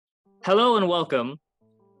Hello and welcome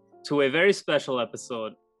to a very special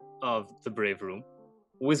episode of The Brave Room.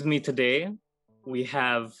 With me today, we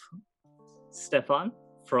have Stefan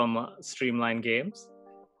from Streamline Games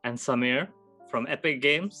and Samir from Epic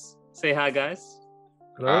Games. Say hi, guys.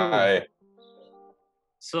 Hello. Hi.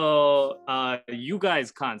 So you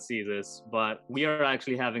guys can't see this, but we are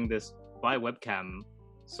actually having this by webcam.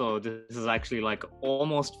 So this is actually like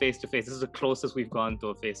almost face-to-face. This is the closest we've gone to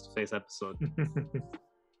a face-to-face episode.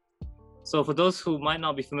 So for those who might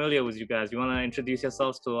not be familiar with you guys, you want to introduce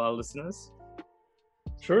yourselves to our listeners?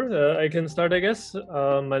 Sure, I can start, I guess.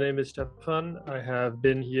 My name is Stefan. I have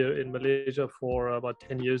been here in Malaysia for about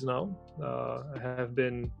 10 years now. I have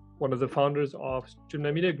been one of the founders of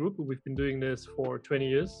Streamline Media Group. We've been doing this for 20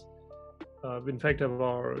 years. In fact, have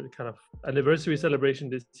our kind of anniversary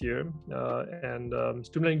celebration this year.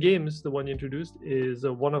 Streamline Games, the one you introduced, is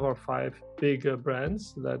one of our 5 big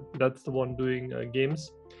brands. That's the one doing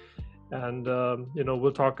games. And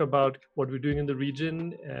we'll talk about what we're doing in the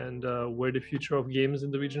region and where the future of games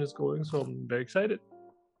in the region is going. So I'm very excited.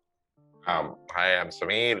 Hi, I'm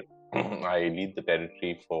Samir. I lead the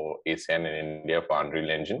territory for ASEAN and India for Unreal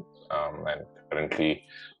Engine, and currently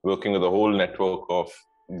working with a whole network of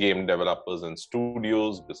game developers and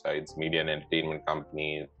studios, besides media and entertainment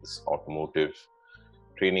companies, automotive,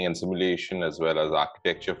 training and simulation, as well as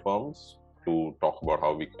architecture firms, to talk about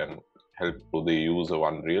how we can help through the use of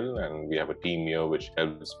Unreal. And we have a team here which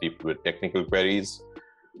helps people with technical queries,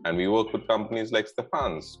 and we work with companies like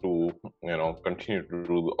Stefan's to continue to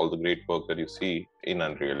do all the great work that you see in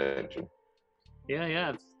Unreal Engine.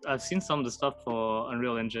 Yeah, I've seen some of the stuff for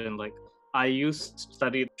Unreal Engine. Like I used to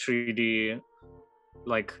study 3D,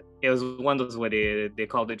 like it was one of those where they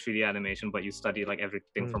called it 3D animation, but you study like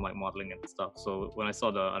everything from like modeling and stuff. So when I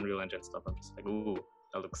saw the Unreal Engine stuff, I'm just like, ooh,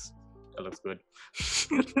 that looks good.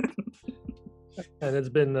 And it's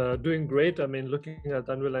been doing great. I mean, looking at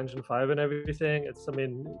Unreal Engine 5 and everything,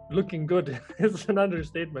 looking good. It's an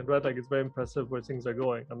understatement, right? Like, it's very impressive where things are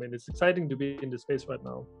going. I mean, it's exciting to be in this space right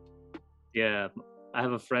now. Yeah, I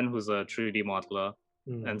have a friend who's a 3D modeler,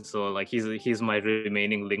 and so like he's my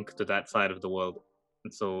remaining link to that side of the world.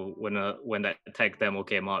 And so when that tech demo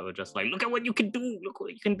came out, we're just like, look at what you can do! Look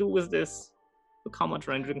what you can do with this! Look how much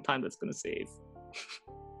rendering time that's gonna save.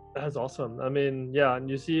 That's awesome. I mean, yeah, and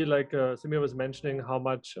you see, like Samir was mentioning, how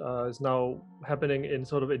much is now happening in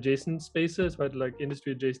sort of adjacent spaces, right? Like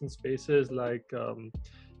industry adjacent spaces, like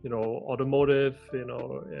automotive,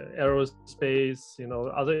 aerospace,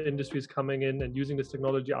 other industries coming in and using this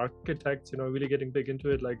technology. Architects, really getting big into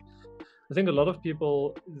it. Like, I think a lot of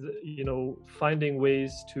people, finding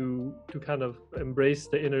ways to kind of embrace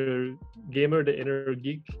the inner gamer, the inner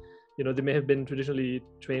geek. They may have been traditionally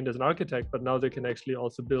trained as an architect, but now they can actually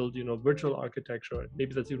also build, virtual architecture.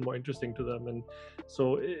 Maybe that's even more interesting to them. And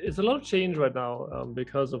so it's a lot of change right now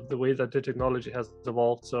because of the way that the technology has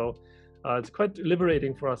evolved. So it's quite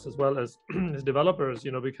liberating for us as well as as developers,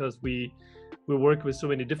 because we work with so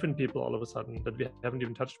many different people all of a sudden that we haven't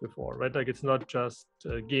even touched before, right? Like, it's not just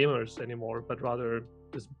gamers anymore, but rather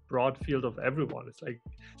this broad field of everyone. It's like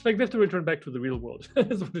we have to return back to the real world.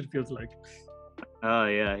 That's what it feels like. Oh,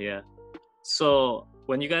 yeah. So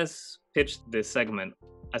when you guys pitched this segment,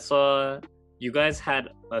 I saw you guys had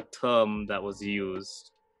a term that was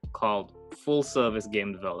used called full service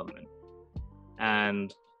game development.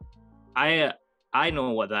 And I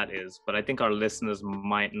know what that is, but I think our listeners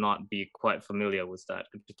might not be quite familiar with that.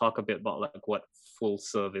 Could you talk a bit about like what full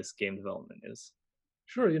service game development is?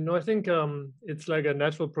 Sure. I think it's like a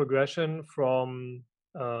natural progression from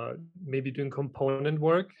maybe doing component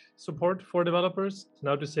work support for developers,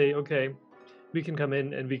 now to say, okay, we can come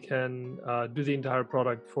in and we can do the entire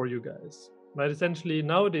product for you guys, right? Essentially,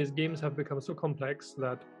 nowadays games have become so complex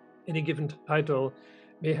that any given title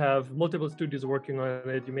may have multiple studios working on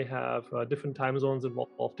it. You may have different time zones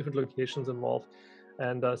involved, different locations involved.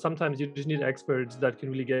 And sometimes you just need experts that can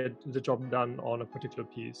really get the job done on a particular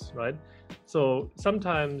piece, right? So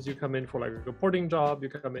sometimes you come in for like a reporting job, you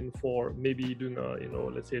come in for maybe doing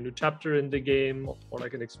let's say a new chapter in the game, or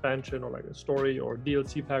like an expansion, or like a story or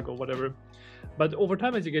DLC pack or whatever. But over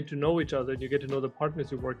time, as you get to know each other and you get to know the partners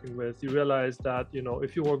you're working with, you realize that,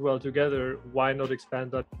 if you work well together, why not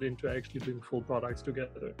expand that into actually doing full products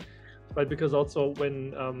together, right? Because also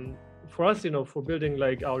when, for us, for building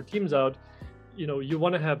like our teams out, you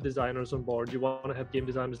want to have designers on board, you want to have game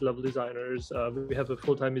designers, level designers, we have a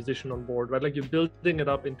full-time musician on board, right? Like you're building it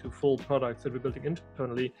up into full products that we're building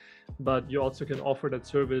internally, but you also can offer that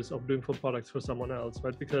service of doing full products for someone else,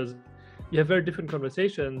 right? Because you have very different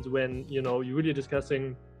conversations when you're really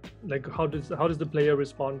discussing like how does the player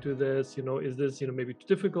respond to this, is this maybe too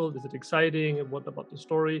difficult, is it exciting, what about the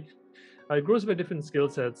story? It grows by different skill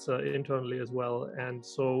sets internally as well. And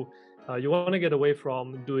so you want to get away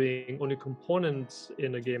from doing only components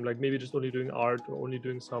in a game, like maybe just only doing art or only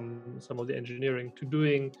doing some of the engineering, to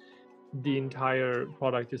doing the entire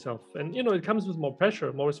product yourself. And it comes with more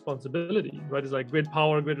pressure, more responsibility, right? It's like great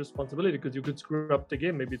power, great responsibility, because you could screw up the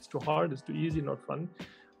game. Maybe it's too hard, it's too easy, not fun.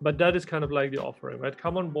 But that is kind of like the offering, right?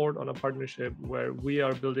 Come on board on a partnership where we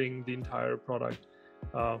are building the entire product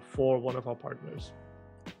for one of our partners.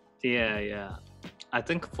 Yeah. I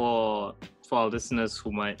think for our listeners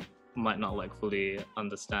who might not like fully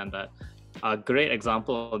understand that, a great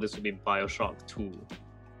example of this would be BioShock 2,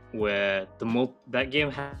 where that game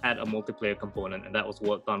had a multiplayer component, and that was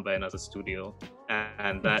worked on by another studio.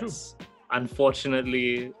 And that's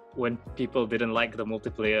unfortunately, when people didn't like the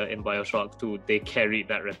multiplayer in BioShock 2, they carried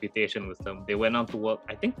that reputation with them. They went on to work,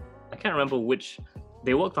 I can't remember which,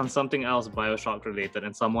 they worked on something else BioShock related,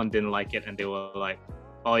 and someone didn't like it, and they were like,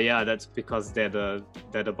 oh yeah, that's because they're the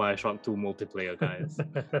BioShock 2 multiplayer guys.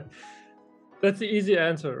 That's the easy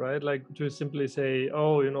answer, right? Like to simply say,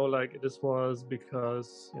 oh, like this was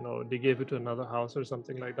because, they gave it to another house or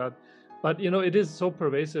something like that. But, it is so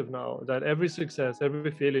pervasive now that every success,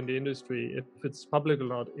 every failure in the industry, if it's public or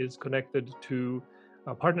not, is connected to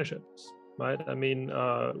partnerships, right? I mean,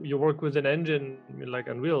 you work with an engine like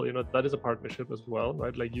Unreal, that is a partnership as well,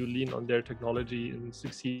 right? Like you lean on their technology and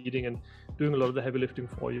succeeding and doing a lot of the heavy lifting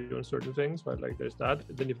for you on certain things, right? Like there's that.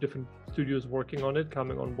 Then you have different studios working on it,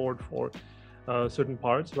 coming on board for certain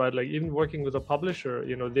parts, right? Like even working with a publisher,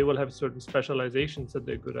 they will have certain specializations that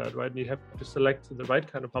they're good at, right? And you have to select the right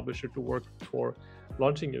kind of publisher to work for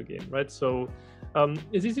launching your game, right? So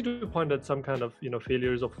it's easy to point at some kind of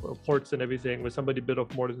failures of ports and everything where somebody bit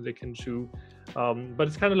off more than they can chew, but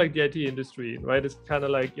it's kind of like the IT industry, right? It's kind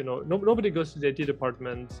of like nobody goes to the IT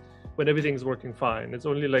department when everything's working fine. It's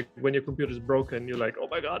only like when your computer's broken, you're like, oh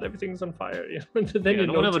my god, everything's on fire. Then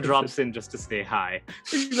no one ever drops in just to say hi.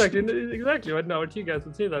 Exactly. Right now, our IT guys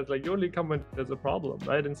would say that, like, you only come when there's a problem,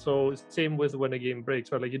 right? And so same with when a game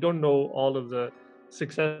breaks, right? Like you don't know all of the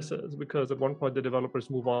successes because at one point the developers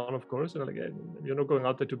move on, of course, and like you're not going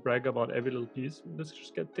out there to brag about every little piece. Let's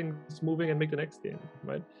just get things moving and make the next game,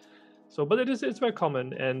 right? So, but it's very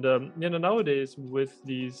common, and nowadays with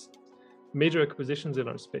these major acquisitions in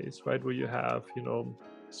our space, right, where you have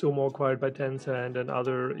Sumo acquired by Tencent and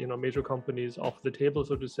other major companies off the table,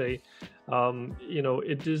 so to say,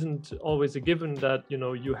 it isn't always a given that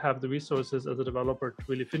you have the resources as a developer to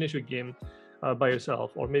really finish your game by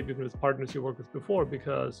yourself, or maybe even with partners you worked with before,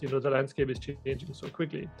 because the landscape is changing so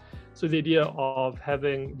quickly. So the idea of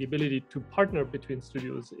having the ability to partner between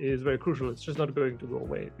studios is very crucial. It's just not going to go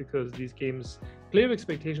away because these games, player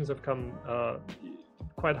expectations have come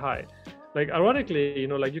quite high. Like ironically,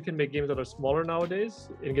 like you can make games that are smaller nowadays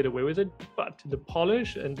and get away with it, but the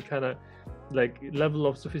polish and the kind of like level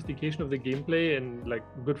of sophistication of the gameplay and like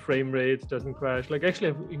good frame rates, doesn't crash, like actually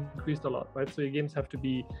have increased a lot, right? So your games have to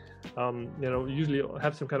be, usually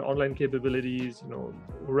have some kind of online capabilities,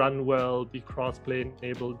 run well, be cross-play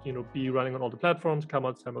enabled, be running on all the platforms, come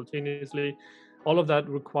out simultaneously. All of that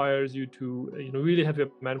requires you to really have your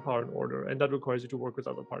manpower in order, and that requires you to work with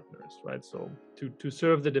other partners, right? So to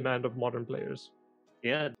serve the demand of modern players.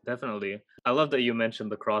 Yeah, definitely. I love that you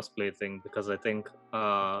mentioned the crossplay thing, because I think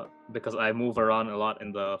because I move around a lot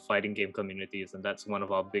in the fighting game communities, and that's one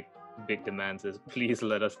of our big demands is please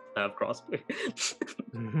let us have crossplay.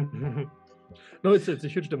 No, it's a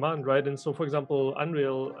huge demand, right? And so, for example,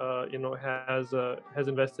 Unreal, has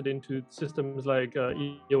invested into systems like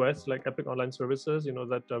EOS, like Epic Online Services,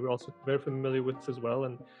 that we're also very familiar with as well,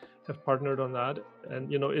 and have partnered on that.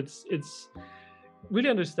 And it's really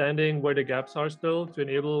understanding where the gaps are still to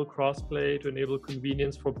enable crossplay, to enable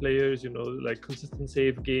convenience for players, like consistent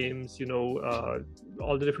save games,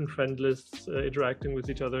 all the different friend lists interacting with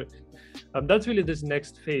each other. That's really this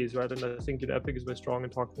next phase, right? And I think Epic is very strong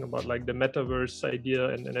in talking about like the metaverse idea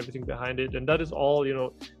and everything behind it. And that is all,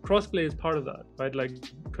 crossplay is part of that, right? Like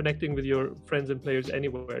connecting with your friends and players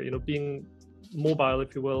anywhere, being mobile,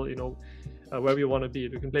 if you will, wherever you want to be.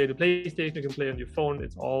 You can play the PlayStation, you can play on your phone,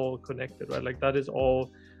 it's all connected, right? Like that is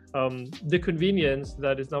all the convenience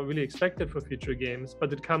that is now really expected for future games,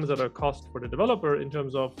 but it comes at a cost for the developer in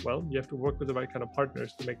terms of, well, you have to work with the right kind of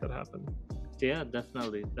partners to make that happen. Yeah,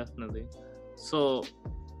 definitely. So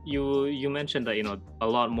you mentioned that a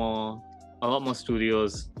lot more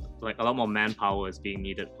studios, like a lot more manpower is being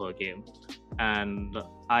needed for a game, and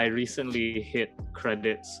I recently hit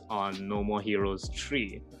credits on No More Heroes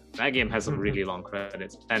 3. That game has some really long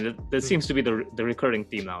credits, and there seems to be the recurring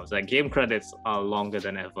theme now. It's like game credits are longer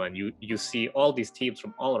than ever, and you see all these teams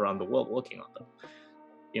from all around the world working on them.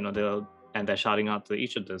 They're shouting out to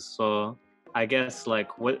each of this. So I guess,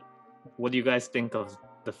 like, what do you guys think of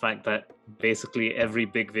the fact that basically every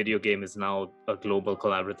big video game is now a global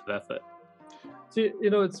collaborative effort? See,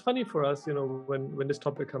 it's funny for us, when this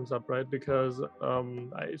topic comes up, right? Because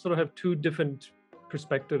I sort of have two different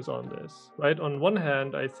perspectives on this, right? On one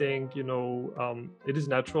hand, I think, it is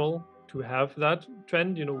natural to have that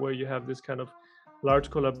trend, where you have this kind of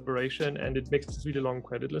large collaboration and it makes this really long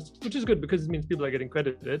credit list, which is good because it means people are getting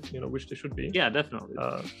credited, which they should be. Yeah, definitely.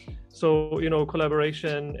 So,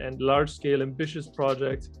 collaboration and large scale ambitious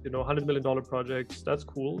projects, $100 million projects, that's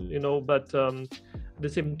cool, but at the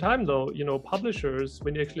same time, though, publishers,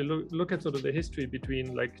 when you actually look at sort of the history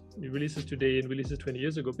between like releases today and releases 20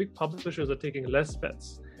 years ago, big publishers are taking less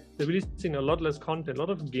bets. They're releasing a lot less content, a lot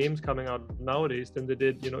of games coming out nowadays than they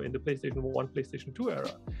did, in the PlayStation 1, PlayStation 2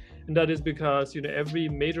 era. And that is because, every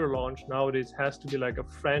major launch nowadays has to be like a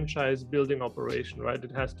franchise building operation, right?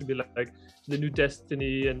 It has to be like the new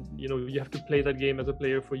Destiny, and, you have to play that game as a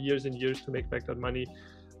player for years and years to make back that money.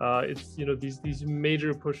 It's, these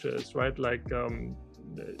major pushes, right? Like,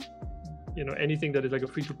 anything that is like a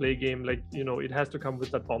free-to-play game, like, it has to come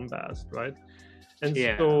with that bombast, right? And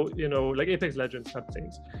so, like Apex Legends type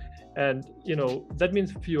things. And, that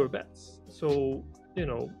means fewer bets. So,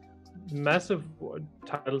 massive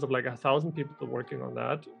titles of like 1,000 people working on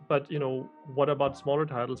that. But, what about smaller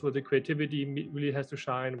titles where the creativity really has to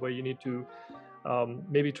shine, where you need to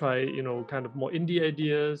maybe try, kind of more indie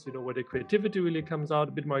ideas, where the creativity really comes out,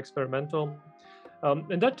 a bit more experimental.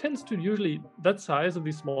 And that tends to usually, that size of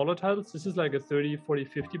these smaller titles, this is like a 30, 40,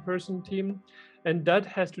 50 person team. And that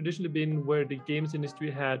has traditionally been where the games industry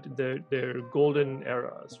had their golden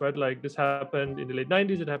eras, right? Like this happened in the late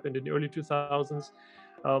 90s, it happened in the early 2000s.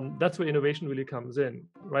 That's where innovation really comes in,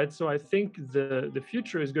 right? So I think the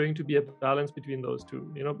future is going to be a balance between those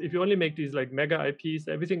two. If you only make these like mega IPs,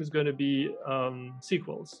 everything is going to be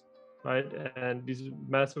sequels, right? And these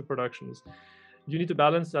massive productions. You need to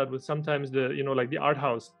balance that with sometimes the, like the art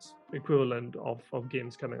house equivalent of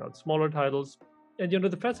games coming out, smaller titles. And,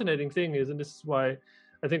 the fascinating thing is, and this is why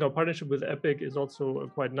I think our partnership with Epic is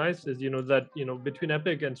also quite nice, is, that, between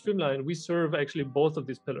Epic and Streamline, we serve actually both of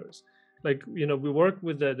these pillars. Like, we work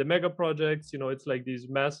with the mega projects, it's like these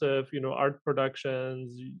massive, art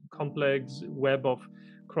productions, complex web of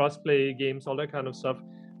cross-play games, all that kind of stuff.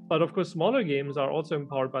 But of course, smaller games are also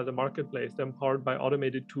empowered by the marketplace. They're empowered by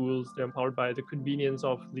automated tools. They're empowered by the convenience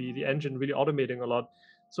of the engine really automating a lot.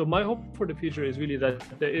 So my hope for the future is really that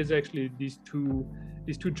there is actually these two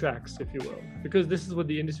tracks, if you will, because this is what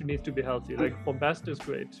the industry needs to be healthy. Like bombast is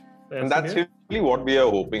great. And that's really what we are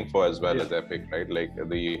hoping for as well as Epic, right? Like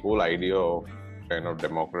the whole idea of kind of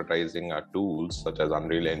democratizing our tools such as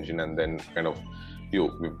Unreal Engine, and then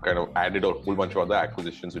we've kind of added a whole bunch of other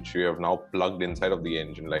acquisitions which we have now plugged inside of the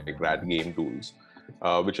engine, like Rad Game Tools,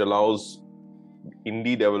 which allows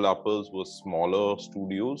indie developers with smaller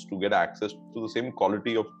studios to get access to the same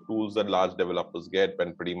quality of tools that large developers get,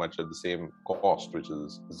 and pretty much at the same cost, which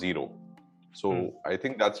is zero. So I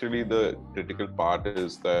think that's really the critical part,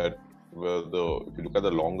 is that if you look at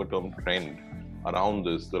the longer term trend around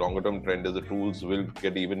this, the longer term trend is the tools will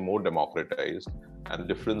get even more democratized, and the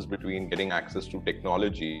difference between getting access to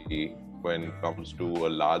technology when it comes to a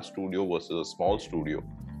large studio versus a small studio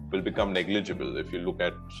will become negligible. If you look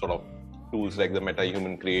at sort of tools like the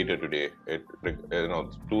MetaHuman Creator today,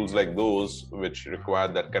 tools like those which require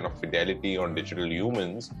that kind of fidelity on digital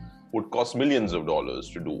humans would cost millions of dollars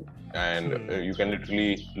to do. And you can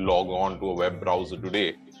literally log on to a web browser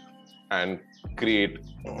today and create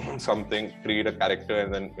a character,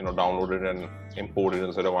 and then download it and import it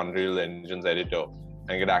inside of Unreal Engine's editor,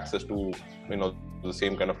 and get access to the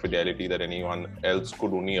same kind of fidelity that anyone else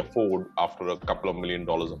could only afford after a couple of $1 million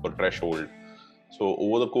of a threshold. So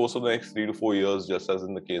over the course of the next 3 to 4 years, just as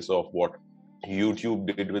in the case of what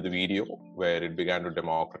YouTube did with video, where it began to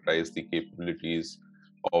democratize the capabilities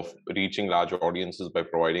of reaching large audiences by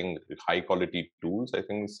providing high quality tools, I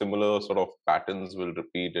think similar sort of patterns will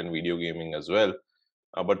repeat in video gaming as well.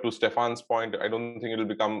 But to Stefan's point, I don't think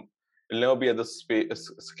it'll never be at the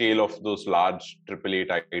scale of those large AAA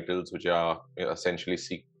titles, which are essentially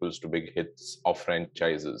sequels to big hits of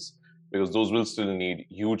franchises, because those will still need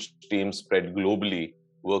huge teams spread globally,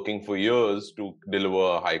 working for years to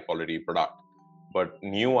deliver a high quality product. But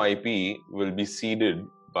new IP will be seeded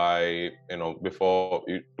by,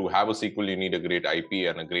 to have a sequel, you need a great IP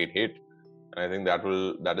and a great hit. And I think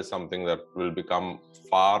that is something that will become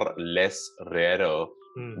far less rarer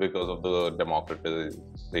because of the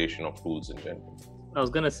democratization of tools in general. I was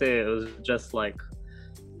gonna say, it was just like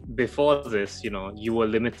before this, you were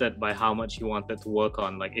limited by how much you wanted to work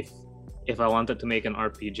on. Like if I wanted to make an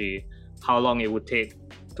RPG, how long it would take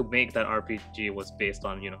to make that RPG was based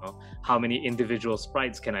on, how many individual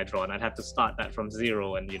sprites can I draw, and I'd have to start that from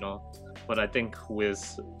zero. And but I think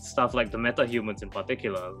with stuff like the MetaHumans in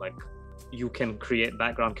particular, like you can create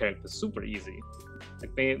background characters super easy.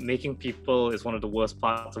 Like making people is one of the worst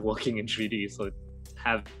parts of working in 3D. So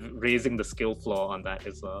raising the skill floor on that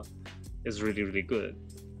is really, really good.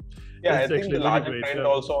 Yeah, I think the larger trend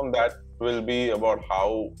also on that will be about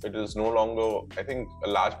how it is no longer, I think a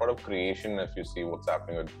large part of creation, if you see what's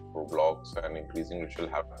happening with Roblox and increasing which will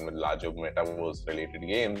happen with larger metaverse related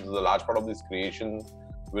games, the large part of this creation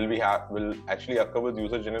will actually occur with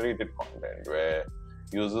user generated content, where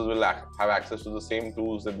users will have access to the same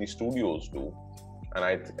tools that the studios do. And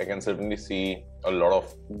I can certainly see a lot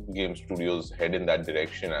of game studios head in that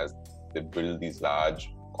direction as they build these large,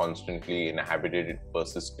 constantly inhabited,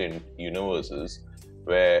 persistent universes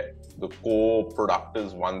where the core product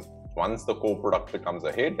is once the core product becomes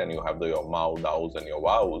a hit and you have your MAU, DAOs and your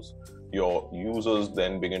WOWs, your users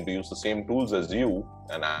then begin to use the same tools as you,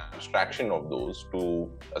 an abstraction of those, to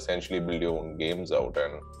essentially build your own games out.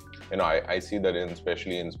 And I see that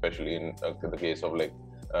especially in the case of like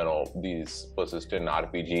these persistent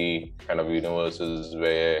RPG kind of universes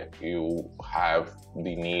where you have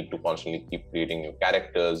the need to constantly keep creating new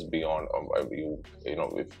characters beyond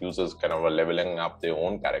if users kind of are leveling up their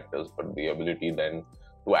own characters, but the ability then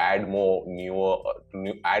to add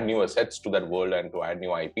add new assets to that world and to add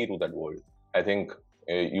new IP to that world. I think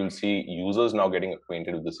you'll see users now getting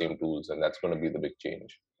acquainted with the same tools, and that's going to be the big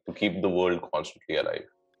change to keep the world constantly alive.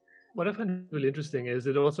 What I find really interesting is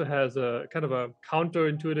it also has a kind of a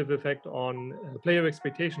counterintuitive effect on player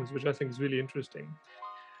expectations, which I think is really interesting.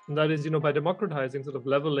 And that is, by democratizing, sort of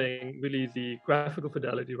leveling really the graphical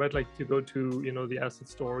fidelity, right? Like you go to, the asset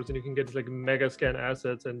stores and you can get like mega scan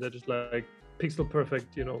assets and they're just like pixel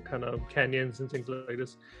perfect, kind of canyons and things like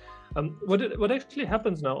this. What actually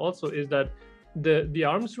happens now also is that the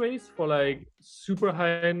arms race for like super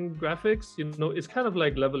high-end graphics, is kind of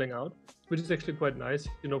like leveling out, which is actually quite nice,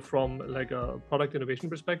 from like a product innovation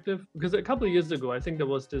perspective. Because a couple of years ago, I think there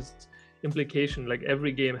was this implication like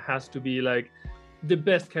every game has to be like the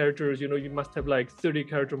best characters. You must have like 30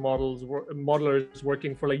 character modelers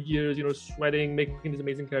working for like years, sweating, making these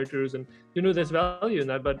amazing characters, and there's value in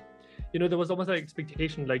that. But there was almost like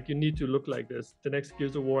expectation, like you need to look like this. The next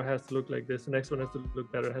Gears of War has to look like this. The next one has to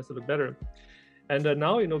look better, And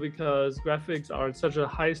now, because graphics are at such a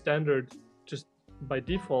high standard just by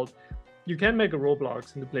default, you can make a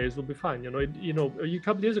Roblox and the players will be fine. A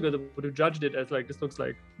couple of years ago, they would have judged it as like, this looks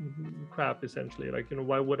like crap, essentially. Like,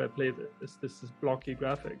 why would I play this? This is blocky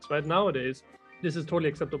graphics. Right nowadays, this is totally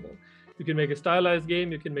acceptable. You can make a stylized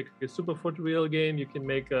game. You can make a super photoreal game. You can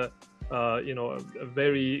make a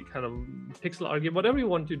very kind of pixel art game, whatever you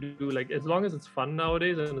want to do. Like, as long as it's fun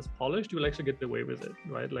nowadays and it's polished, you will actually get away with it,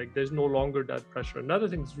 right? Like, there's no longer that pressure. Another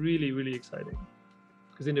thing is really, really exciting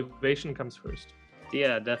because innovation comes first.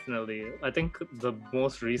 Yeah, definitely. I think the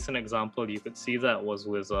most recent example you could see that was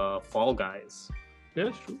with Fall Guys. Yeah,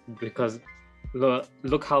 it's true. Because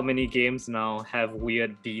look how many games now have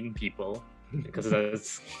weird bean people. Because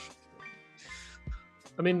that's...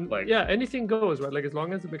 I mean, like, yeah, anything goes, right? Like, as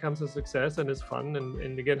long as it becomes a success and is fun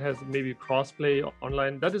and again has maybe cross-play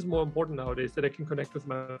online, that is more important nowadays, that I can connect with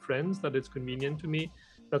my friends, that it's convenient to me.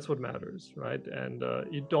 That's what matters, right? And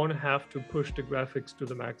you don't have to push the graphics to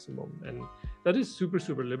the maximum. And that is super,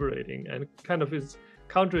 super liberating and kind of is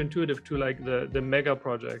counterintuitive to like the mega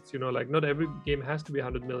projects, like not every game has to be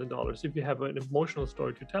 $100 million. If you have an emotional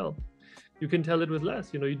story to tell, you can tell it with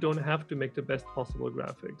less. You don't have to make the best possible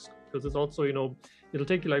graphics, because it's also, it'll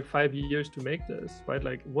take you like 5 years to make this, right?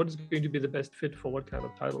 Like, what is going to be the best fit for what kind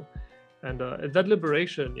of title? And that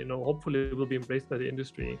liberation, hopefully will be embraced by the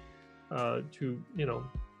industry to,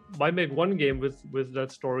 why make one game with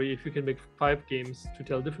that story if you can make 5 games to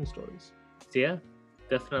tell different stories? Yeah,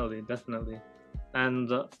 definitely.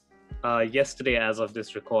 And yesterday, as of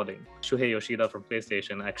this recording, Shuhei Yoshida from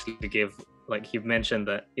PlayStation actually he mentioned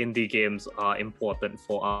that indie games are important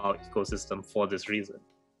for our ecosystem for this reason.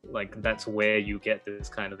 Like, that's where you get this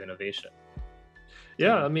kind of innovation.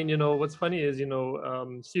 Yeah, I mean, what's funny is,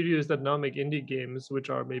 studios that now make indie games, which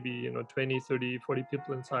are maybe, 20, 30, 40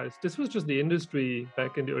 people in size. This was just the industry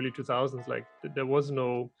back in the early 2000s. Like, there was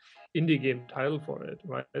no indie game title for it,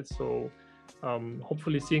 right? So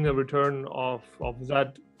hopefully seeing a return of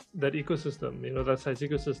that ecosystem, that size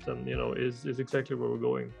ecosystem, is exactly where we're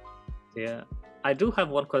going. Yeah, I do have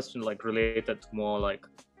one question like related to more like,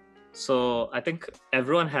 so I think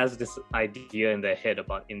everyone has this idea in their head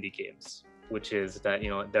about indie games, which is that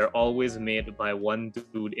they're always made by one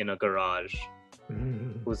dude in a garage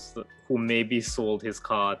who maybe sold his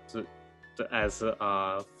car as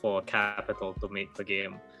for capital to make the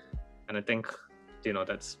game. And I think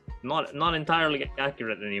that's not entirely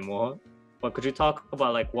accurate anymore. But could you talk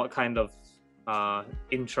about like what kind of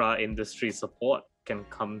intra-industry support can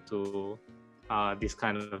come to these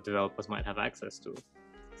kind of developers might have access to?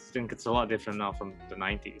 I think it's a lot different now from the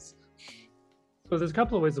 90s. So there's a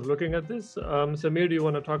couple of ways of looking at this. Samir, do you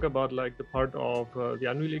want to talk about like the part of the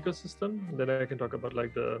Unreal ecosystem? And then I can talk about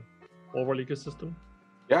like the overall ecosystem.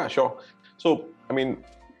 Yeah, sure. So, I mean,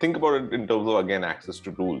 think about it in terms of, again, access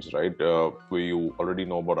to tools, right? Where you already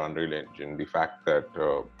know about Unreal Engine. The fact that,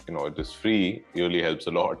 it is free really helps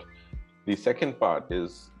a lot. The second part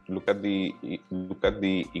is look at the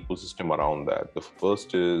ecosystem around that. The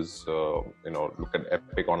first is look at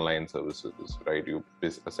Epic Online Services, right? You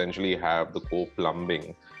essentially have the core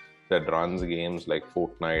plumbing that runs games like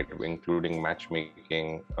Fortnite, including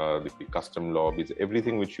matchmaking, the custom lobbies,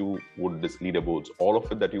 everything which you would leaderboards, all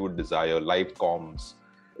of it that you would desire, live comms,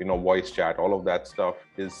 voice chat, all of that stuff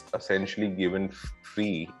is essentially given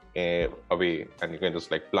free away, and you can just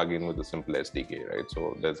like plug in with a simple SDK, right?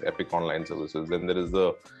 So there's Epic Online Services, then there is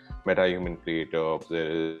the MetaHuman Creator,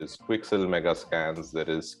 there is Quixel Megascans, there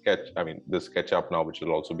is there's SketchUp now, which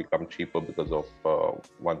will also become cheaper because of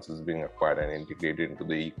once it's being acquired and integrated into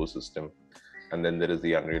the ecosystem. And then there is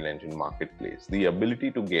the Unreal Engine Marketplace. The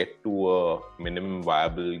ability to get to a minimum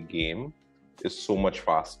viable game is so much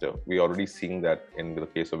faster. We're already seeing that in the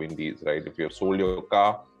case of indies, right? If you have sold your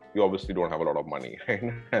car, you obviously don't have a lot of money,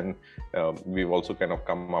 right? And we've also kind of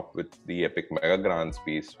come up with the Epic Mega Grants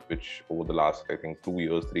piece, which over the last, I think, 2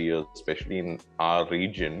 years, 3 years, especially in our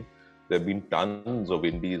region, there have been tons of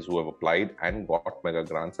indies who have applied and got mega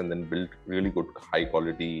grants and then built really good, high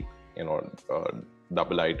quality,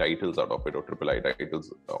 double I titles out of it, or triple I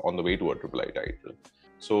titles on the way to a triple I title.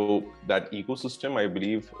 So that ecosystem, I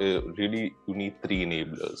believe, really you need 3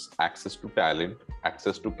 enablers: access to talent,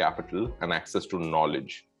 access to capital, and access to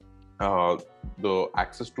knowledge. The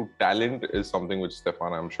access to talent is something which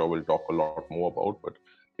Stefan, I'm sure, will talk a lot more about, but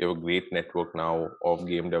we have a great network now of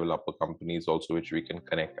game developer companies also, which we can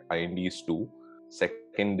connect INDs to.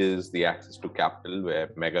 Second is the access to capital, where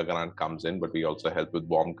Mega Grant comes in, but we also help with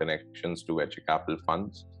warm connections to venture capital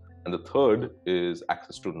funds. And the third is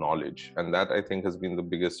access to knowledge. And that, I think, has been the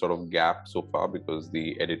biggest sort of gap so far, because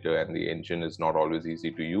the editor and the engine is not always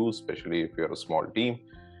easy to use, especially if you're a small team,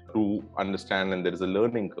 to understand, and there is a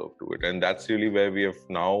learning curve to it. And that's really where we have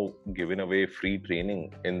now given away free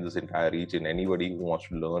training in this entire region. Anybody who wants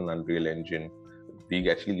to learn Unreal Engine,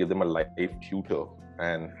 we actually give them a live tutor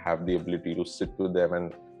and have the ability to sit with them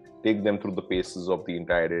and take them through the paces of the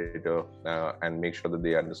entire editor and make sure that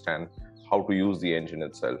they understand how to use the engine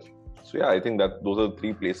itself. So yeah, I think that those are the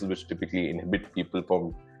 3 places which typically inhibit people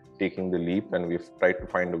from taking the leap, and we've tried to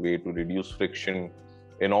find a way to reduce friction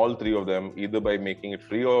in all 3 of them, either by making it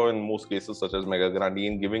free or in most cases, such as Mega Grant,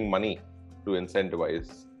 in giving money to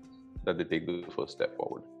incentivize that they take the first step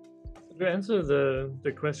forward. To answer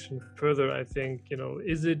the question further, I think,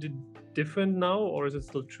 is it different now, or is it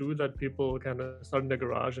still true that people kind of start in their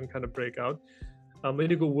garage and kind of break out?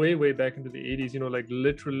 When you go way back into the 80s, like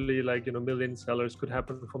literally like, million sellers could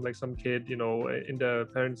happen from like some kid, in their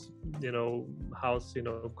parents', house,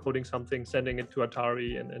 coding something, sending it to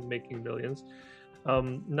Atari and making millions.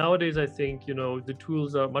 Nowadays, I think, the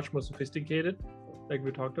tools are much more sophisticated, like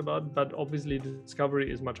we talked about, but obviously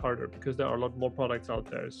discovery is much harder because there are a lot more products out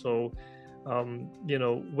there. So,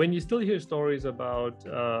 when you still hear stories about,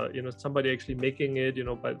 somebody actually making it,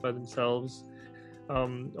 by themselves,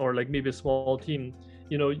 or like maybe a small team,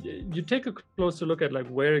 you take a closer look at like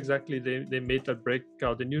where exactly they made that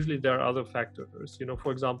breakout, and usually there are other factors.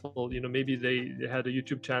 For example, maybe they had a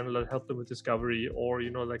YouTube channel that helped them with discovery, or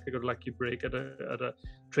like they got a lucky break at a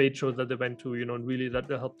trade show that they went to, and really that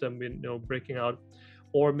helped them breaking out.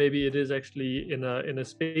 Or maybe it is actually in a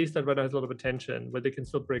space that has a lot of attention, where they can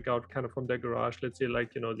still break out kind of from their garage. Let's say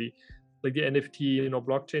like the NFT,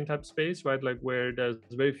 blockchain type space, right? Like where there's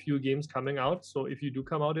very few games coming out. So if you do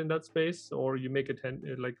come out in that space, or you make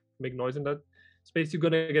make noise in that space, you're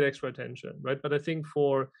gonna get extra attention, right? But I think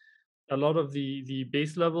for a lot of the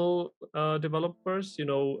base level developers,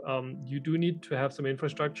 you do need to have some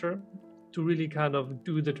infrastructure. to really kind of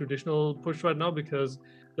do the traditional push right now, because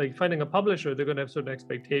like finding a publisher, they're going to have certain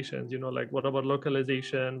expectations, like what about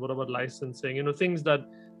localization, what about licensing, things that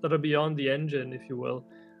are beyond the engine, if you will.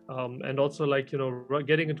 And also like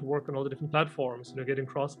getting it to work on all the different platforms, getting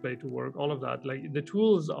crossplay to work, all of that. Like the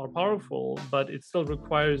tools are powerful, but it still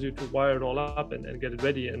requires you to wire it all up and get it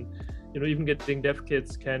ready. And even getting dev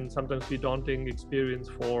kits can sometimes be a daunting experience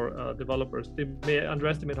for developers. They may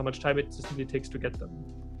underestimate how much time it simply takes to get them,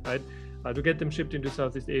 right? To get them shipped into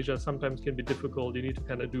Southeast Asia sometimes can be difficult. You have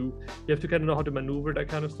to kind of know how to maneuver that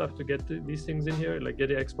kind of stuff to get these things in here, like get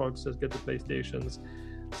the Xboxes, get the PlayStations.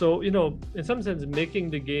 So, in some sense,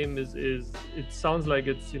 making the game is it sounds like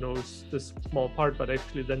it's, this small part, but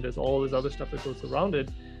actually then there's all this other stuff that goes around it.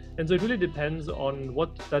 And so it really depends on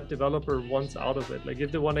what that developer wants out of it. Like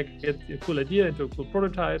if they want to get a cool idea into a cool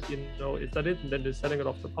prototype, is that it? And then they're selling it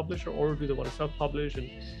off to the publisher, or do they want to self-publish and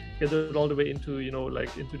get it all the way into,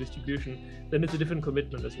 into distribution? Then it's a different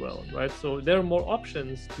commitment as well, right? So there are more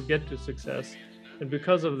options to get to success. And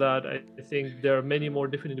because of that, I think there are many more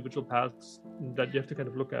different individual paths that you have to kind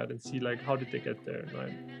of look at and see, like, how did they get there,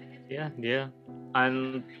 right? Yeah.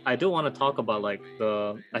 And I do want to talk about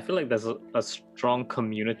I feel like there's a strong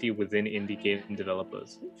community within indie game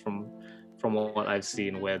developers from what I've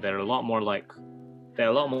seen, where they're a lot more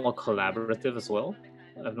collaborative as well.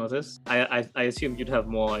 I've noticed. I assume you'd have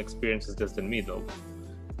more experiences this than me though.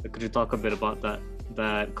 Could you talk a bit about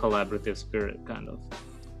that collaborative spirit kind of?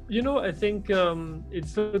 I think it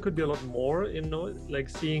still could be a lot more, like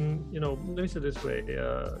seeing, let me say it this way.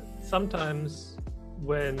 Sometimes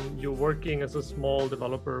when you're working as a small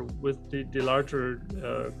developer with the larger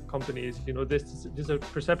companies, there's a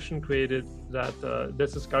perception created that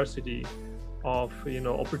there's a scarcity of,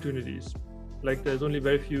 opportunities. Like there's only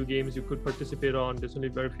very few games you could participate on. There's only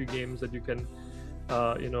very few games that you can,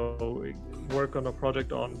 work on a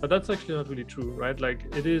project on. But that's actually not really true, right? Like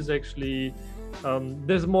it is actually,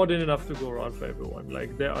 there's more than enough to go around for everyone.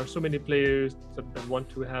 Like there are so many players that want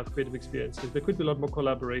to have creative experiences. There could be a lot more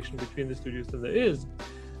collaboration between the studios than there is.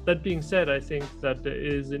 That being said, I think that there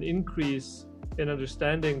is an increase in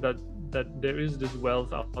understanding that there is this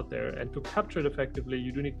wealth out there, and to capture it effectively,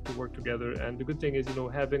 you do need to work together. And the good thing is,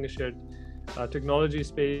 having a shared technology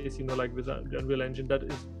space, like with the Unreal Engine, that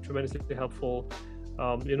is tremendously helpful.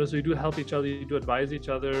 So you do help each other, you do advise each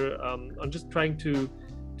other on just trying to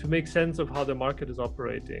make sense of how the market is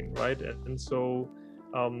operating, right? And so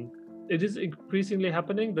it is increasingly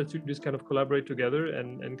happening that you just kind of collaborate together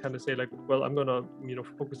and kind of say like, well, I'm gonna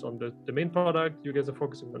focus on the main product, you guys are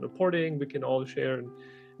focusing on the porting, we can all share and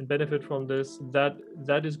benefit from this.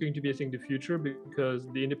 That is going to be, I think, the future, because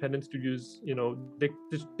the independent studios,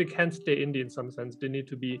 they can't stay indie in some sense. They need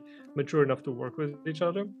to be mature enough to work with each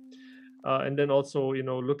other, and then also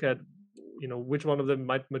look at which one of them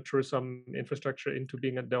might mature some infrastructure into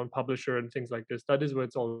being their own publisher and things like this. That is where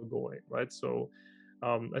it's all going, right? So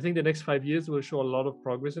I think the next 5 years will show a lot of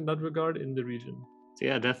progress in that regard in the region.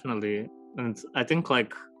 Yeah, definitely. And I think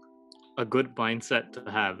like a good mindset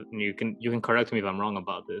to have, and you can correct me if I'm wrong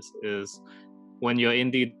about this, is when you're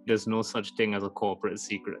indie, there's no such thing as a corporate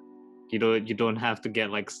secret. You don't have to get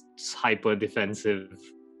like hyper defensive.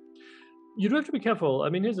 You do have to be careful. I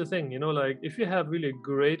mean, here's the thing, like if you have really a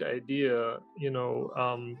great idea, you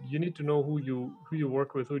need to know who you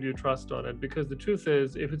work with, who do you trust on it. Because the truth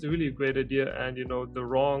is, if it's a really great idea and, the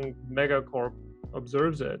wrong megacorp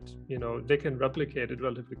observes it, they can replicate it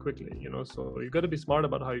relatively quickly, so you got to be smart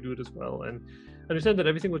about how you do it as well. And understand that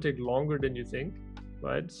everything will take longer than you think,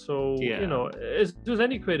 right? So, as with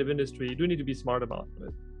any creative industry, you do need to be smart about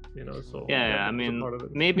it, so. Yeah, I mean,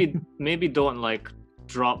 maybe don't like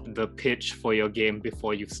drop the pitch for your game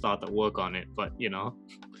before you start to work on it, but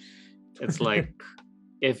it's like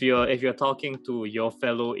if you're talking to your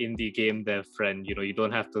fellow indie game dev friend, you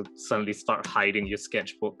don't have to suddenly start hiding your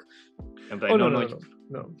sketchbook and like,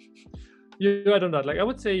 no. You're right on that. Like I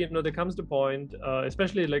would say, there comes the point,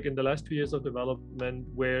 especially like in the last 2 years of development,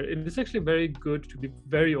 where it is actually very good to be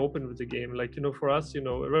very open with the game. Like, for us,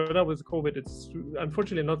 right now with COVID, it's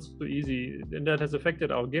unfortunately not so easy, and that has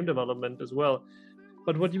affected our game development as well.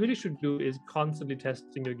 But what you really should do is constantly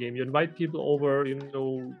testing your game. You invite people over,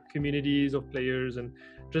 communities of players, and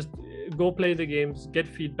just go play the games, get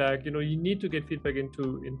feedback. You need to get feedback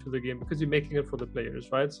into the game because you're making it for the players,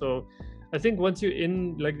 right? So I think once you're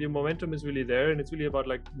in, like your momentum is really there, and it's really about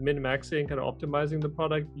like min-maxing, kind of optimizing the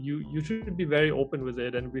product. You should be very open with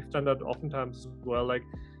it, and we've done that oftentimes as well. Like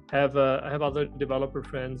have other developer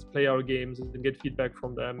friends play our games and get feedback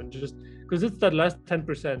from them, and just because it's that last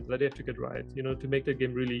 10% that you have to get right, to make the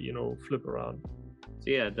game really flip around.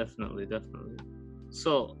 Yeah, definitely.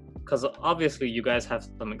 So because obviously you guys have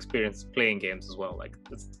some experience playing games as well. Like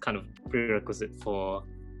it's kind of prerequisite for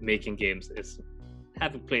making games is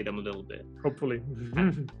having played them a little bit. Hopefully.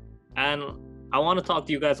 And I want to talk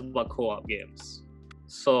to you guys about co-op games.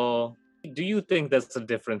 So do you think there's a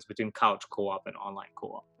difference between couch co-op and online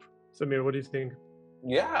co-op? Samir, what do you think?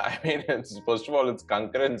 Yeah, I mean, first of all, it's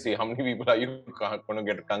concurrency. How many people are you going to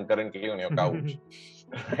get concurrently on your couch,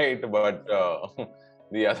 right? But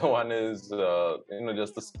the other one is,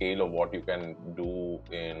 just the scale of what you can do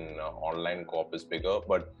in online co-op is bigger.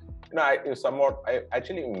 But I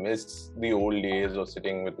actually miss the old days of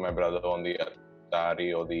sitting with my brother on the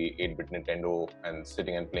Atari or the 8-bit Nintendo and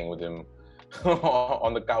sitting and playing with him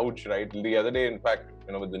on the couch, right? The other day, in fact,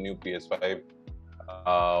 with the new PS5,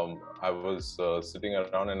 I was sitting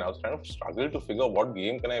around and I was trying to struggle to figure what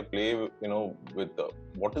game can I play, with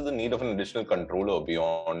what is the need of an additional controller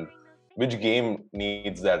beyond which game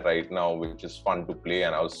needs that right now, which is fun to play.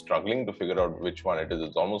 And I was struggling to figure out which one it is.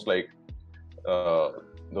 It's almost like the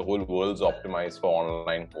whole world's optimized for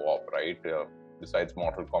online co-op, right? Besides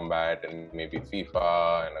Mortal Kombat and maybe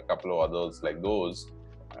FIFA and a couple of others like those,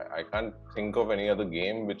 I can't think of any other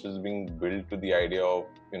game which is being built to the idea of,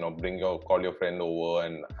 call your friend over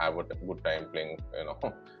and have a good time playing,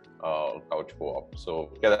 couch co-op.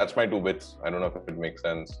 So yeah, that's my 2 bits. I don't know if it makes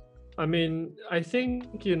sense. I mean, I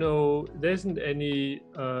think, there isn't any,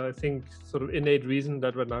 sort of innate reason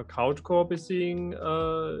that right now couch co-op is seeing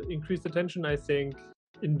increased attention. I think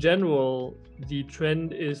in general, the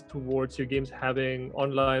trend is towards your games having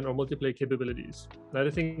online or multiplayer capabilities. And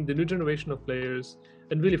I think the new generation of players,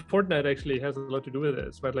 and really Fortnite actually has a lot to do with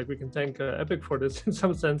this, right? Like we can thank Epic for this in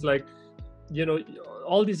some sense. Like,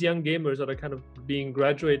 all these young gamers that are kind of being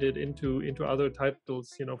graduated into other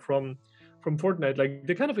titles, from Fortnite, like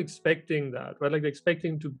they're kind of expecting that, right? Like they're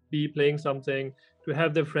expecting to be playing something, to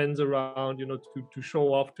have their friends around, to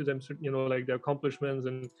show off to them, like their accomplishments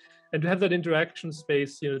and to have that interaction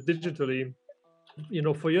space, digitally,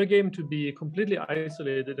 for your game to be completely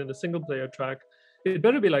isolated in a single player track, it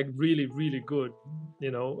better be like really, really good,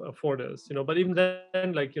 for this, but even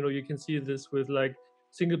then, like, you can see this with like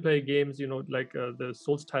single player games, like the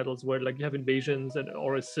Souls titles where like you have invasions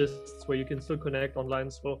or assists where you can still connect online.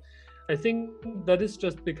 So I think that is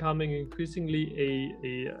just becoming increasingly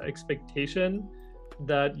a expectation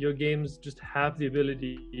that your games just have the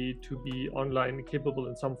ability to be online capable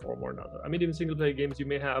in some form or another. I mean, even single player games, you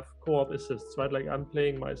may have co-op assists, right? Like I'm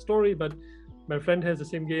playing my story, but my friend has the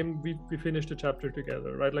same game. We finished a chapter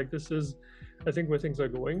together, right? Like this is, I think, where things are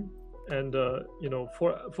going. And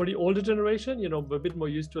for the older generation, we're a bit more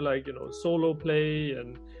used to like solo play,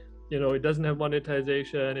 and it doesn't have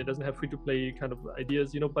monetization, it doesn't have free-to-play kind of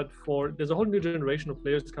ideas, but there's a whole new generation of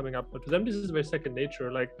players coming up, but to them this is very second nature.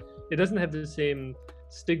 Like it doesn't have the same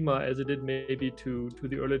stigma as it did maybe to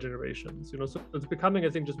the earlier generations, so it's becoming, I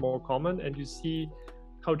think, just more common. And you see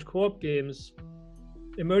couch co-op games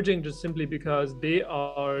emerging just simply because they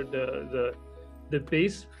are the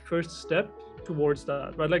base first step towards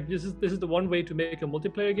that, right? Like this is the one way to make a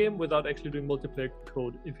multiplayer game without actually doing multiplayer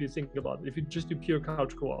code, if you think about it, if you just do pure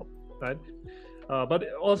couch co-op, right?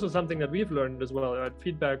 But also something that we've learned as well,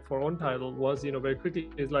 feedback for our own title was, very quickly,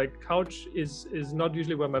 is like couch is not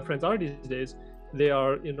usually where my friends are these days. They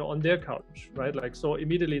are, on their couch, right? Like, so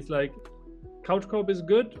immediately it's like couch co-op is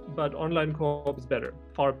good, but online co-op is better,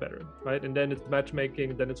 far better, right? And then it's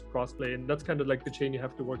matchmaking, then it's crossplay, and that's kind of like the chain you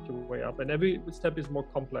have to work your way up, and every step is more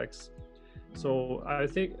complex. So I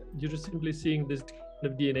think you're just simply seeing this kind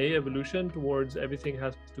of DNA evolution towards everything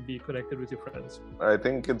has to be connected with your friends. I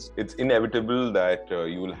think it's inevitable that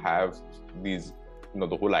you will have these,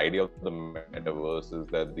 the whole idea of the metaverse is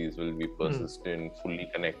that these will be persistent, fully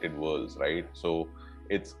connected worlds, right? So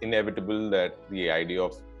it's inevitable that the idea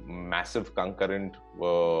of massive concurrency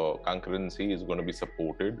is going to be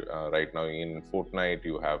supported. Right now in Fortnite,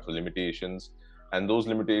 you have limitations. And those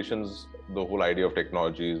limitations, the whole idea of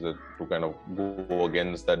technology is that to kind of go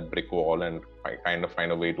against that brick wall and kind of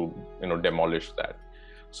find a way to, demolish that.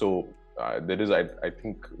 So there is, I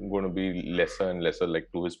think, going to be lesser and lesser.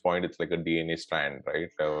 Like to his point, it's like a DNA strand, right?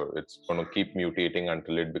 It's going to keep mutating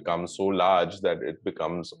until it becomes so large that it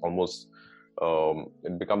becomes almost,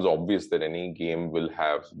 it becomes obvious that any game will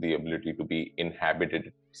have the ability to be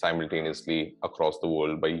inhabited simultaneously across the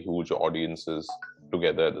world by huge audiences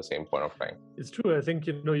together at the same point of time. It's true. I think,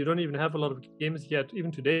 you don't even have a lot of games yet, even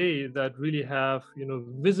today, that really have,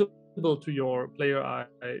 visible to your player eye,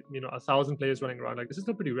 1,000 players running around. Like this is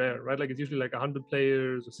still pretty rare, right? Like it's usually like 100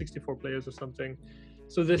 players or 64 players or something.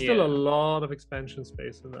 So there's still a lot of expansion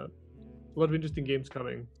space in that. A lot of interesting games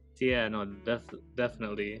coming. Yeah, no,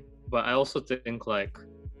 definitely. But I also think like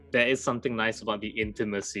there is something nice about the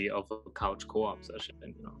intimacy of a couch co-op session,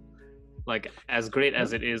 you know. Like, as great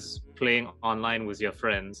as it is playing online with your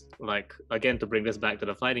friends, like, again, to bring this back to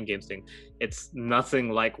the fighting games thing, it's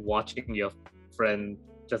nothing like watching your friend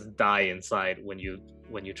just die inside when you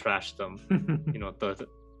trash them. You know,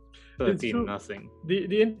 13-0.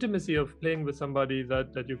 The intimacy of playing with somebody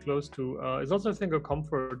that you're close to is also, I think, a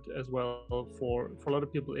comfort as well for a lot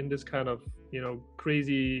of people in this kind of, you know,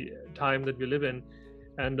 crazy time that we live in.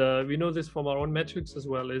 And we know this from our own metrics as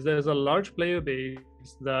well, is there's a large player base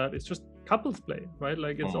that is just couples play, right?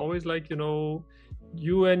 Like, it's always like, you know,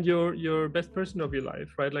 you and your best person of your life,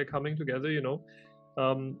 right? Like, coming together, you know.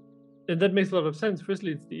 And that makes a lot of sense.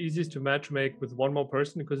 Firstly, it's the easiest to match make with one more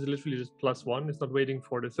person because it's literally just +1. It's not waiting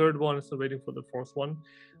for the third one. It's not waiting for the fourth one.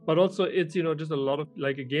 But also, it's, you know, just a lot of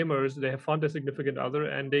like gamers. They have found their significant other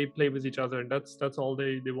and they play with each other, and that's all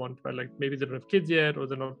they want, right? Like, maybe they don't have kids yet, or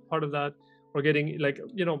they're not part of that, or getting like,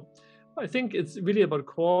 you know. I think it's really about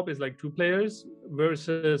co-op is like 2 players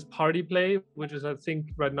versus party play, which is, I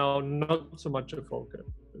think, right now not so much a focus.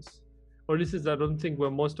 Or this is, I don't think,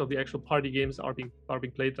 where most of the actual party games are being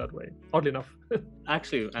played that way, oddly enough.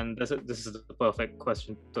 Actually, and this is the perfect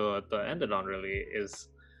question to end it on, really, is,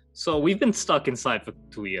 so we've been stuck inside for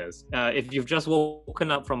 2 years. If you've just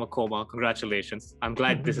woken up from a coma, congratulations. I'm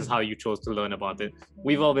glad this is how you chose to learn about it.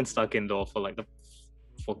 We've all been stuck indoor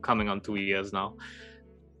for coming on 2 years now.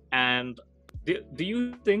 And do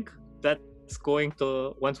you think that's going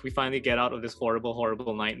to, once we finally get out of this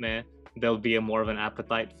horrible nightmare, there'll be more of an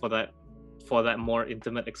appetite for that more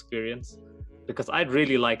intimate experience? Because I'd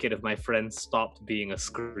really like it if my friends stopped being a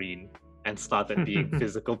screen and started being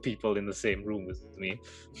physical people in the same room with me.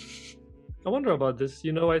 I wonder about this.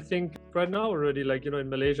 You know, I think right now already, like, you know, in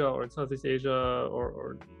Malaysia or in Southeast Asia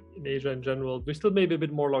or in Asia in general, we still may be a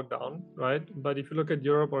bit more locked down, right? But if you look at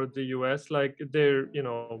Europe or the US, like, they're, you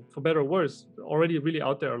know, for better or worse, already really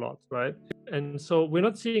out there a lot, right? And so we're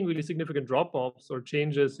not seeing really significant drop-offs or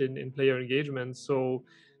changes in player engagement. So,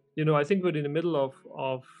 you know, I think we're in the middle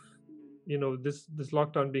of you know, this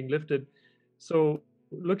lockdown being lifted. So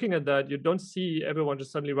looking at that, you don't see everyone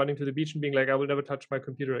just suddenly running to the beach and being like, I will never touch my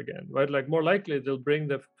computer again, right? Like, more likely they'll bring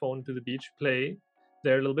their phone to the beach, play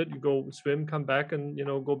there a little bit, you go swim, come back, and, you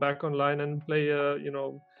know, go back online and play you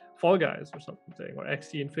know, Fall Guys or something, or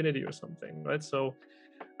XE Infinity or something, right? So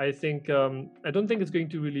I think I don't think it's going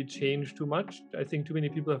to really change too much. I think too many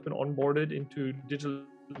people have been onboarded into digital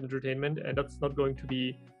entertainment, and that's not going to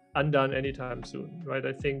be undone anytime soon, right?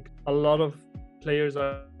 I think a lot of players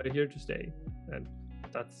are here to stay, and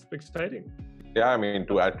that's exciting. Yeah, I mean,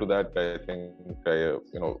 to add to that, I think,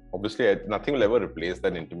 you know, obviously nothing will ever replace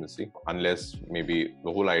that intimacy, unless maybe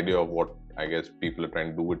the whole idea of what I guess people are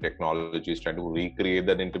trying to do with technology is trying to recreate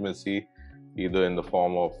that intimacy, either in the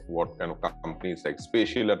form of what kind of companies like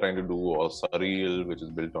Spatial are trying to do, or Surreal, which is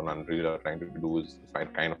built on Unreal, are trying to do, is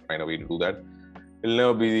find a way to do that. It'll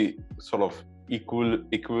never be sort of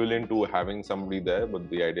equivalent to having somebody there, but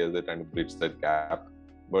the idea is they're trying to bridge that gap.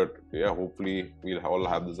 But yeah, hopefully we'll all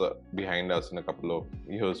have this behind us in a couple of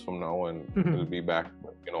years from now, and we'll be back.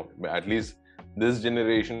 But, you know, at least this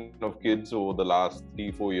generation of kids over the last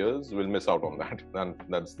 3-4 years will miss out on that, and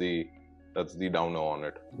that's the downer on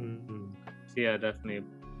it. Yeah, definitely.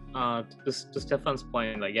 To Stefan's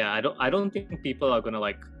point, like, yeah, I don't think people are gonna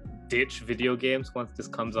like ditch video games once this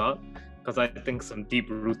comes out, because I think some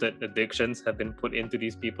deep-rooted addictions have been put into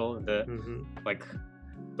these people. Like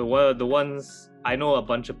the ones, I know a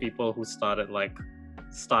bunch of people who started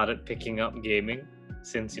picking up gaming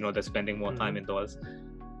since, you know, they're spending more time indoors,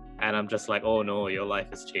 and I'm just like, oh no, your life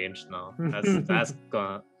has changed now. That's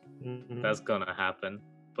gonna happen.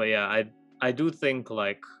 But yeah, I do think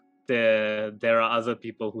like there are other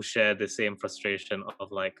people who share the same frustration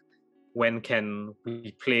of like, when can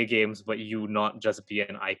we play games but you not just be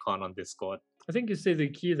an icon on Discord? I think you say the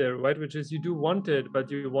key there, right? Which is, you do want it,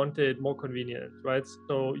 but you want it more convenient, right?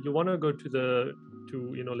 So you want to go to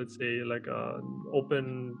you know, let's say like an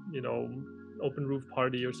open roof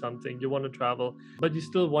party or something. You want to travel, but you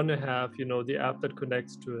still want to have, you know, the app that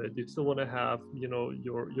connects to it. You still want to have, you know,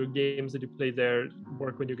 your games that you play there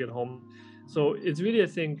work when you get home. So it's really, I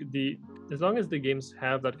think, as long as the games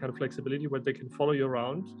have that kind of flexibility where they can follow you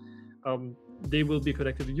around, they will be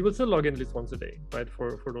connected. You will still log in at least once a day, right?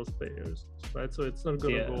 For those players, right? So it's not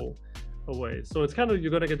going to go away. So it's kind of,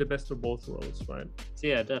 you're going to get the best of both worlds, right?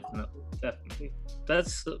 Yeah, definitely.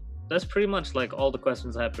 That's pretty much like all the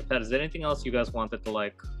questions I have prepared. Is there anything else you guys wanted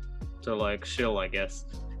to shill, I guess?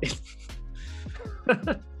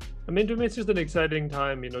 I mean, to me, it's just an exciting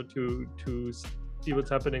time, you know, to see what's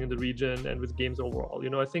happening in the region and with games overall.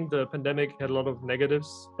 I think the pandemic had a lot of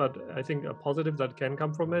negatives, but I think a positive that can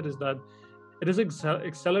come from it is that it has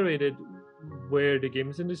accelerated where the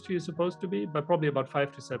games industry is supposed to be by probably about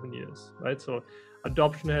 5 to 7 years, right? So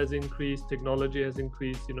adoption has increased, technology has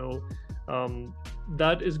increased.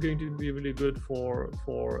 That is going to be really good for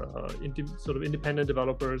sort of independent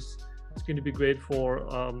developers. It's going to be great for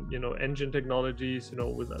engine technologies,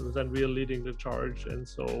 with Unreal leading the charge. And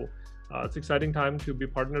so it's exciting time to be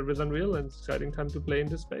partnered with Unreal, and it's exciting time to play in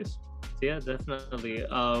this space. Yeah, definitely.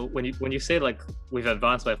 When you say like we've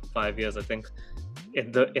advanced by 5 years, I think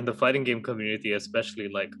in the fighting game community, especially,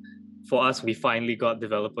 like for us, we finally got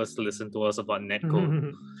developers to listen to us about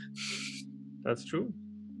netcode. That's true.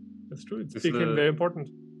 It's became very important.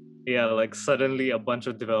 Yeah, like suddenly a bunch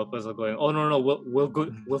of developers are going, oh no,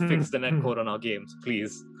 we'll fix the netcode on our games,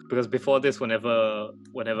 please. Because before this, whenever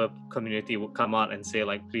community would come out and say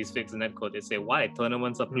like, please fix the netcode, they say, why?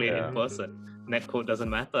 Tournaments are played in person. Netcode doesn't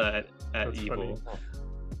matter at Evo.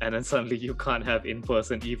 And then suddenly you can't have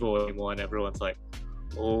in-person Evo anymore, and everyone's like,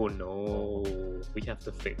 oh no, we have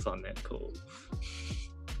to fix our netcode.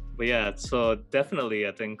 But yeah, so definitely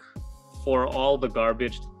I think for all the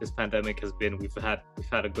garbage this pandemic has been, we've had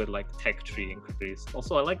a good like tech tree increase.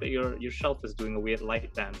 Also, I like that your shelf is doing a weird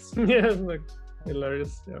light dance. Yeah, it's like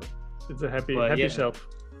hilarious. Yeah, it's a happy shelf.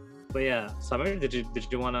 But yeah, Samir, did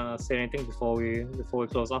you want to say anything before we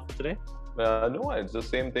close off for today? No, it's the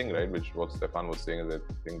same thing, right? Which what Stefan was saying is that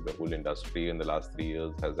I think the whole industry in the last 3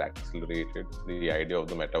 years has accelerated. The idea of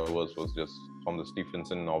the metaverse was just from the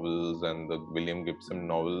Stephenson novels and the William Gibson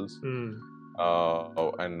novels.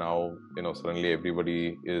 And now, suddenly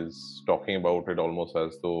everybody is talking about it almost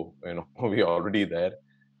as though, we're already there.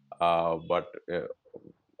 But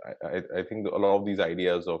I think a lot of these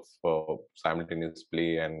ideas of simultaneous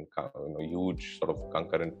play and huge sort of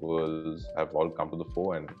concurrent worlds have all come to the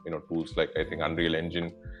fore, and tools like I think Unreal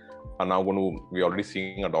Engine are now we're already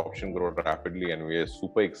seeing adoption grow rapidly, and we are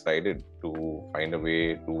super excited to find a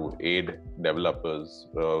way to aid developers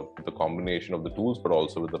with the combination of the tools, but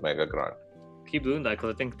also with the mega grant. Keep doing that,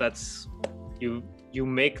 because I think that's you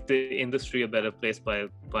make the industry a better place by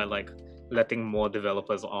like letting more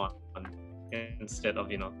developers on instead of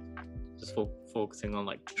just focusing on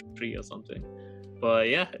like tree or something. But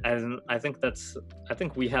yeah, and I think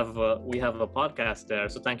we have a podcast there.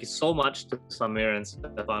 So thank you so much to Samir and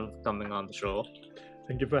Stefan for coming on the show.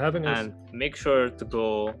 Thank you for having us. And make sure to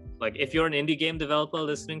go, like, if you're an indie game developer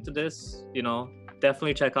listening to this,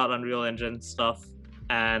 definitely check out Unreal Engine stuff.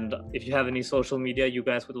 And if you have any social media you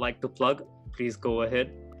guys would like to plug, please go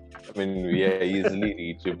ahead. I mean, we are easily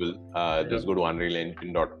reachable. Just go to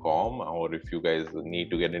unrealengine.com, or if you guys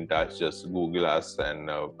need to get in touch, just Google us,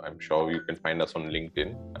 and I'm sure you can find us on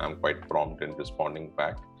LinkedIn. I'm quite prompt in responding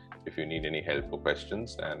back if you need any help or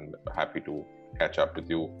questions, and happy to catch up with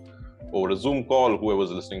you over a Zoom call,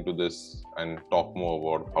 whoever's listening to this, and talk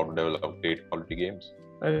more about how to develop great quality games.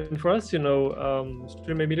 And for us,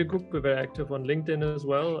 Streamer Media Group, we're very active on LinkedIn as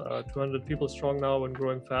well. 200 people strong now and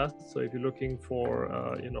growing fast. So if you're looking for,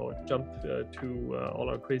 jump to all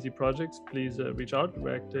our crazy projects, please reach out.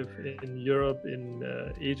 We're active in Europe, in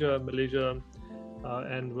Asia, Malaysia,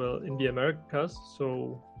 and in the Americas.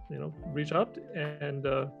 So, reach out, and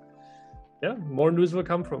more news will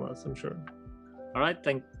come from us, I'm sure. All right.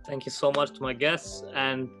 Thank you so much to my guests,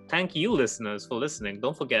 and thank you listeners for listening.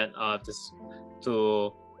 Don't forget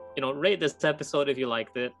to rate this episode if you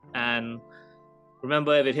liked it, and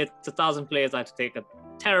remember, if it hits 1,000 plays, I have to take a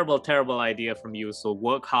terrible idea from you. So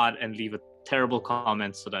work hard and leave a terrible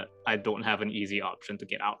comment so that I don't have an easy option to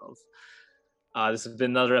get out of. This has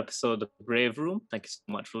been another episode of Brave Room. Thank you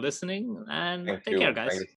so much for listening, and take care, guys.